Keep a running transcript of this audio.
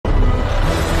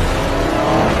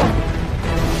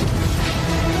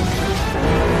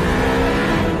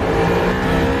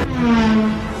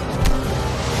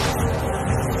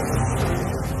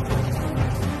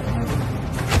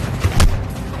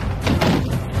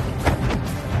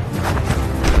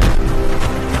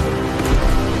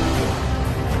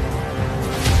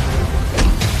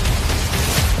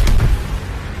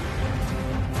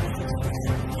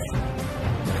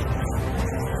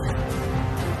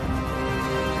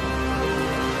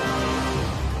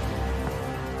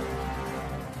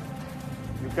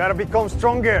Gotta become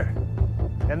stronger.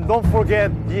 And don't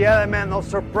forget the element of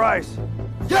surprise.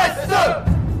 Yes, sir!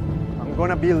 I'm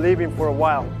gonna be leaving for a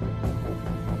while.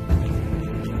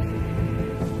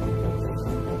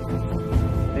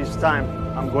 This time,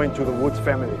 I'm going to the Woods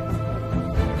family.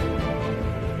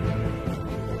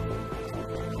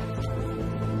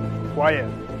 Quiet.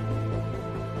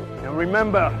 And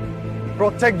remember,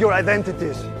 protect your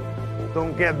identities.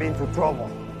 Don't get me into trouble.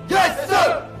 Yes,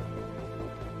 sir!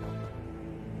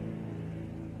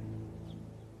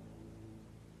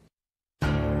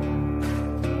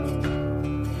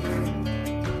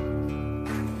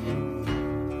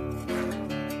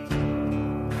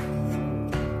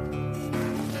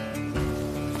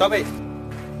 Stop it!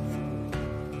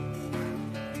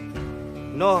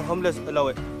 No homeless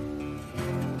allowed.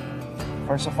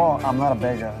 First of all, I'm not a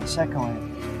beggar. And secondly,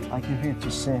 I came here to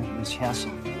save Miss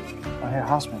Hassel, her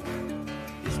husband.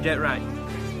 Is that right?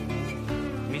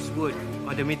 Miss Wood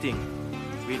on the meeting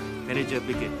with Manager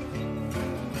Bigot.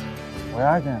 Where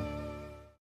are they?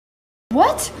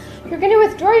 What? You're gonna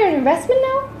withdraw your investment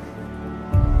now?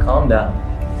 Calm down.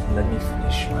 Let me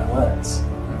finish my words.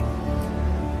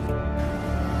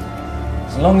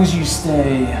 As long as you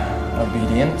stay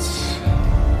obedient,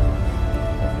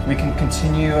 we can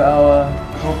continue our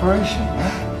cooperation.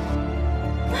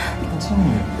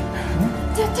 Continue.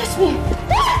 Don't touch me!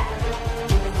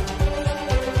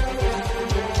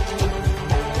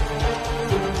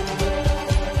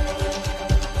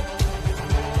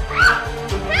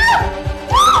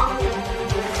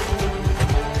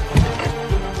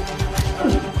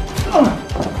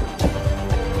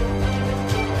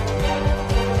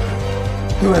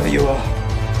 Whoever you are,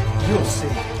 you'll see.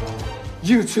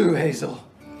 You too, Hazel.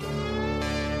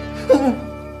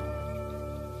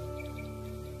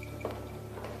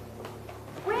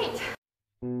 Wait!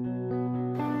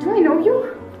 Do I know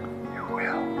you? You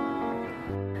will.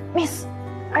 Miss,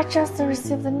 I just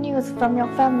received the news from your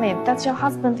family that your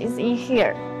husband is in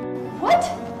here. What?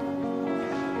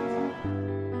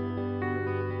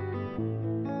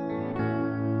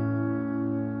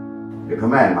 Your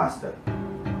command, Master.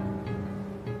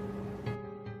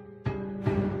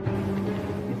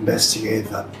 Investigate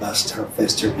that bastard of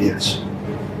Vesterbiers.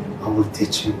 I will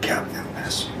teach him Captain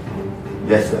lesson.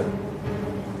 Yes, sir.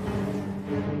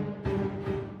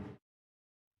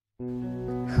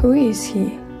 Who is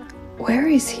he? Where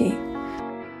is he?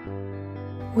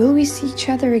 Will we see each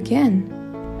other again?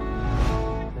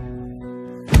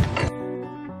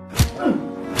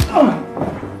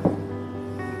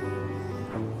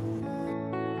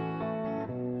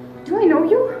 Do I know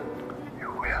you?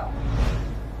 You will.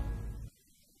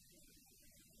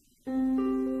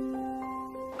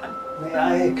 May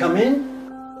I come in?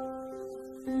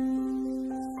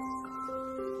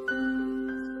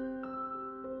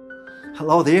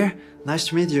 Hello there. Nice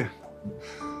to meet you.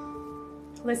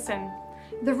 Listen,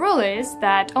 the rule is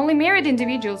that only married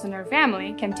individuals in their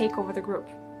family can take over the group.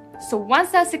 So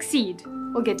once I succeed,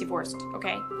 we'll get divorced,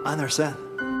 okay? I understand.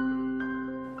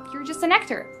 You're just an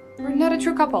actor. We're not a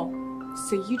true couple.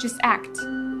 So you just act.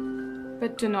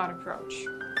 But do not approach.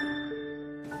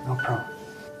 No problem.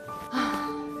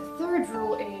 The third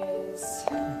rule is...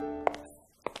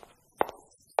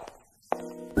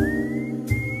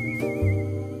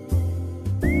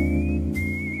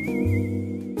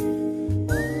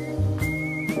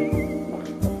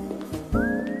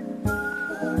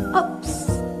 Oops.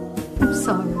 I'm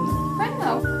sorry.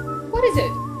 Brenda, what is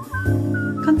it?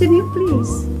 Continue,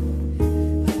 please.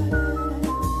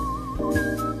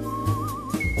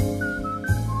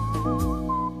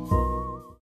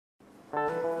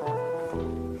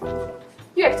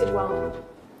 You acted well.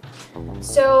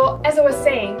 So, as I was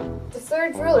saying, the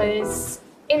third rule is,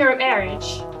 in our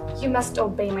marriage, you must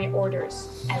obey my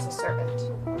orders as a servant.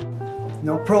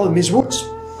 No problem, Miss Woods.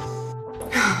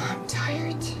 I'm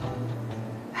tired.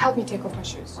 Help me take off my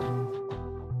shoes.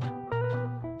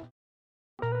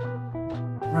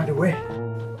 Right away.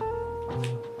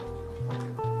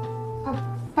 Oh,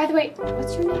 by the way,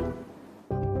 what's your name?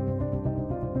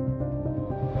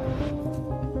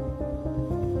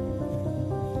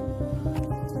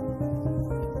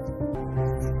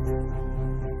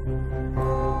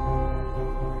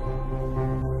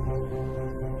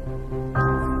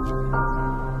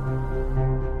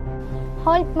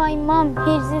 Hold my mom,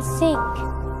 he's sick.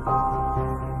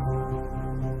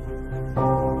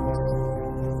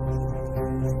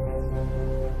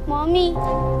 Mommy.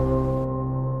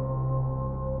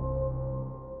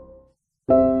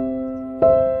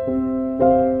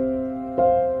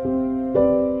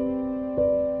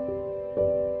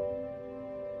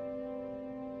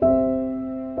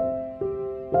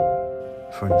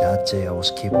 From that day, I was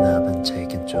kidnapped and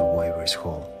taken to a waver's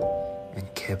hall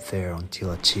and kept there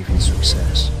until achieving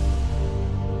success.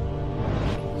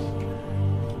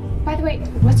 By the way,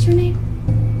 what's your name?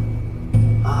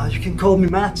 You can call me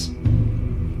Matt.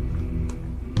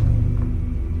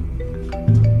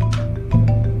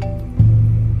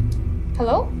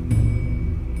 Hello?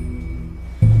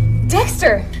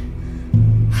 Dexter!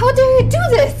 How dare you do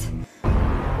this?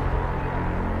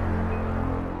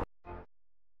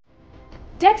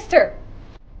 Dexter!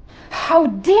 How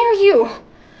dare you!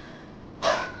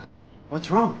 What's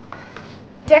wrong?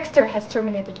 Dexter has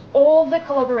terminated all the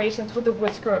collaborations with the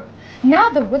Woods Group.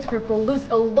 Now the Woods Group will lose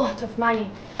a lot of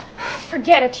money.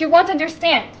 Forget it, you won't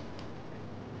understand.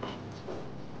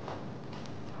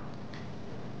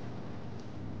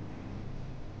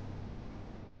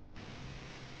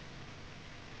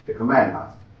 The command,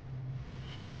 Master.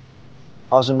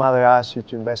 How's the mother asked you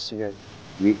to investigate?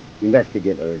 We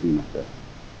investigate already, Master.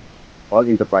 All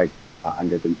enterprise are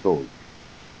under control.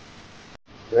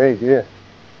 Great, yeah.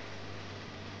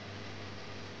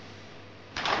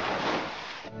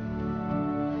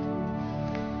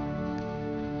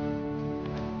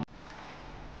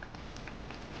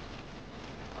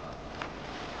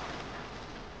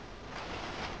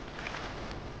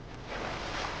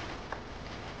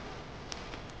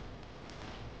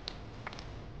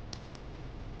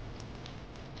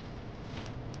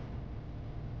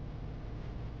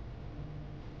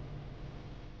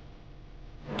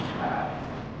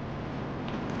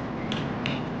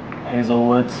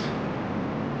 Hazelwood,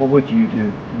 what would you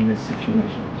do in this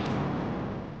situation?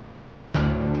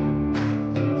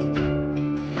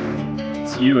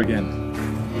 It's you again.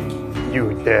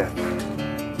 You dead.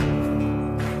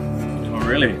 Oh,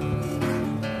 really?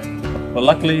 Well,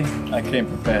 luckily, I came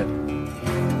prepared.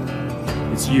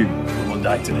 It's you who will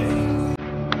die today.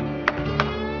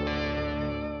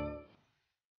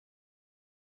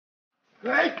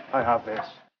 I have this.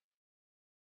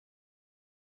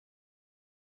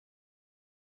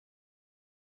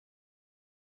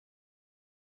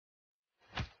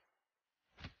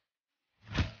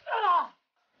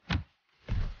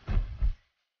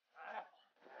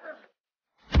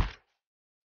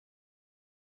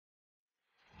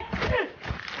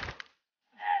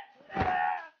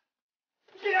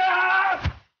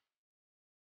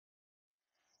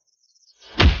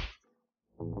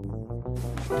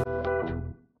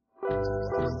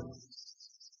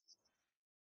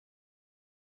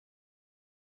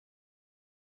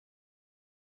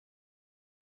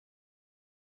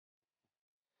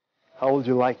 How would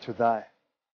you like to die?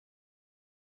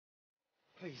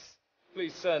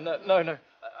 Please, sir, no.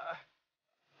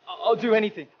 I'll do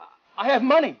anything. I have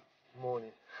money.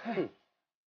 Money.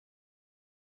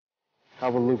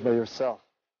 Have a look by yourself.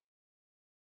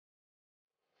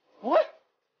 What?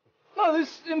 No, this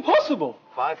is impossible.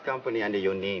 5 companies under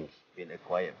your names been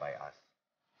acquired by us.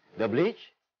 The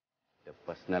bleach, the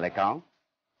personal account,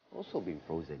 also been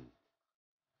frozen.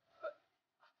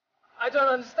 I don't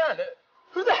understand it.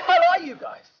 Who the hell are you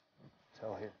guys?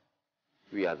 Tell him.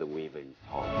 We are the Weavings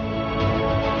Hall.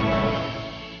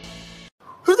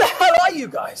 Who the hell are you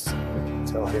guys?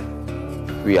 Tell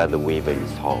him. We are the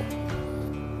Weavings Hall.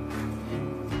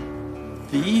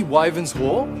 The Wyverns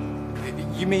War?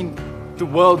 You mean the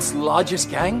world's largest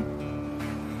gang?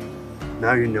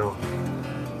 Now you know.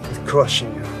 It's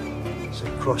crushing you. It's a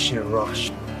crushing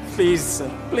rush. Please, sir,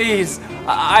 please.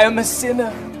 I am a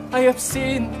sinner. I have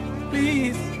sinned.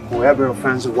 Please. Whoever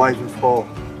offends a wife of Paul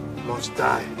must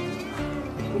die.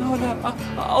 No,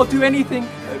 I'll do anything.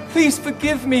 Please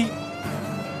forgive me.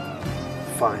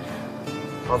 Fine.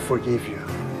 I'll forgive you.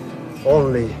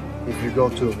 Only if you go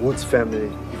to the Woods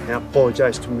family and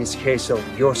apologize to Miss Hazel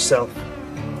yourself.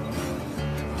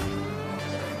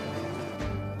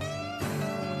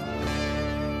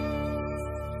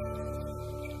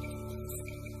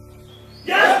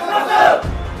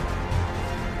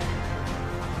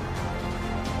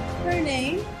 Her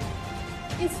name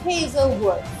is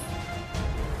Hazelwood.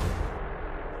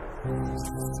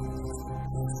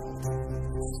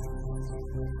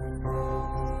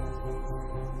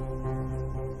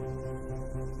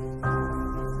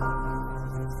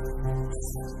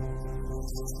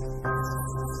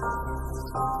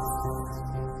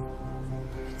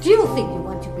 Do you think you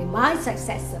want to be my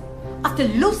successor after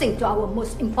losing to our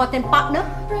most important partner?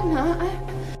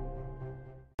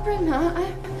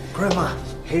 Grandma,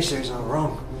 Hazel is not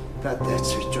wrong. That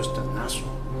Dexter is just a asshole.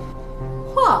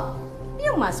 Well,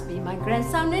 you must be my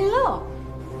grandson-in-law,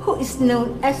 who is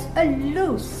known as a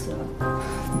loser.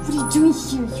 What are you doing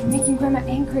here? You're making Grandma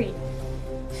angry.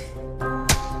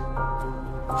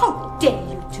 How dare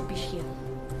you to be here?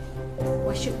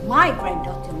 Was should my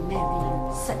granddaughter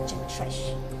marry such a trash?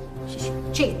 She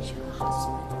should change her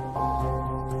husband.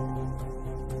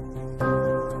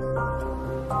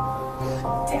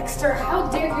 Dexter, how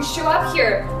dare you show up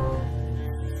here?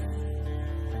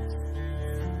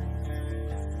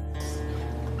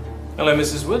 Hello,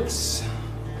 Mrs. Woods.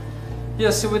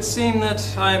 Yes, it would seem that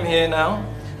I am here now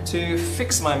to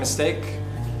fix my mistake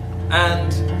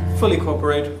and fully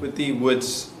cooperate with the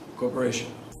Woods Corporation.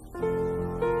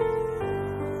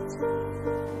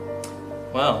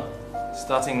 Well,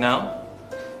 starting now,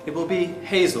 it will be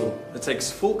Hazel that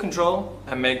takes full control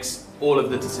and makes all of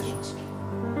the decisions.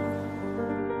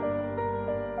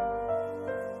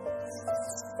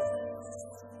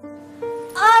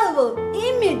 I will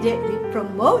immediately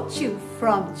promote you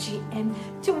from GM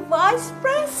to Vice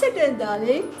President,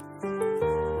 darling.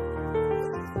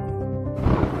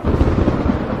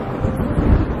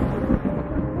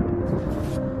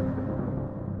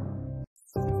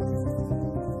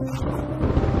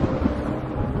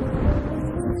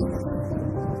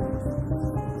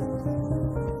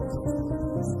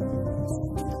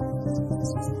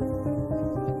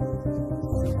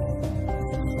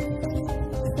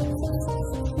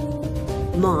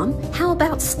 Mom, how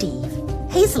about Steve?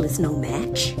 Hazel is no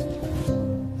match.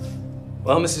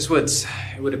 Well, Mrs. Woods,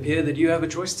 it would appear that you have a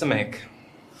choice to make.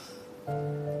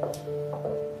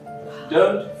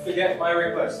 Don't forget my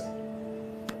request.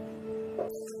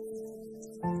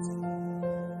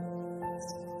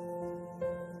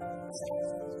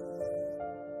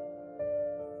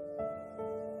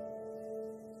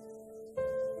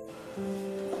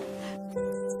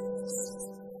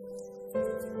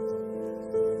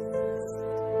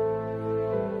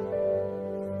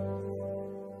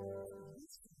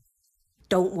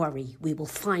 Don't worry, we will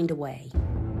find a way.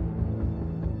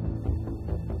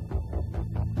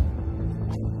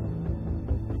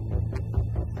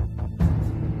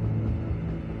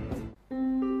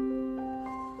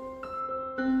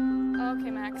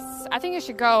 Okay, Max. I think you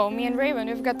should go. Me and Raven,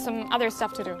 we've got some other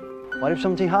stuff to do. What if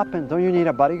something happened? Don't you need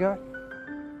a bodyguard?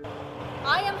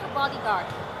 I am her bodyguard.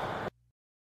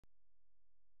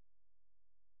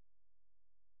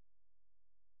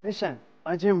 Listen,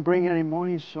 I didn't bring any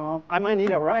money, so I might need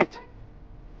a ride.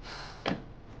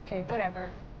 Okay,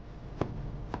 whatever.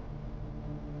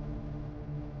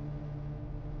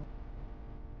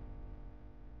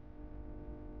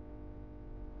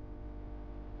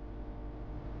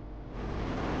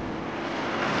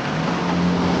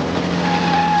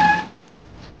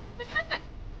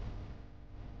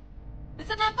 It's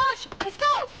in that bush. Let's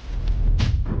go.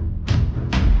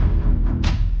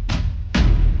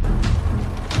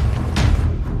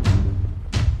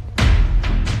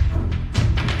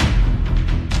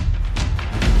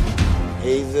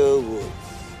 Hazel Woods,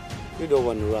 you don't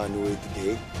want to run away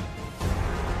today.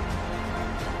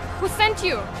 Who sent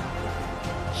you?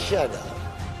 Shut up.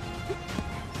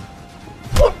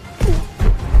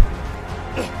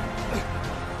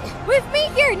 With me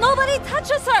here, nobody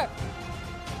touches her.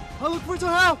 I'll look for some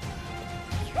help.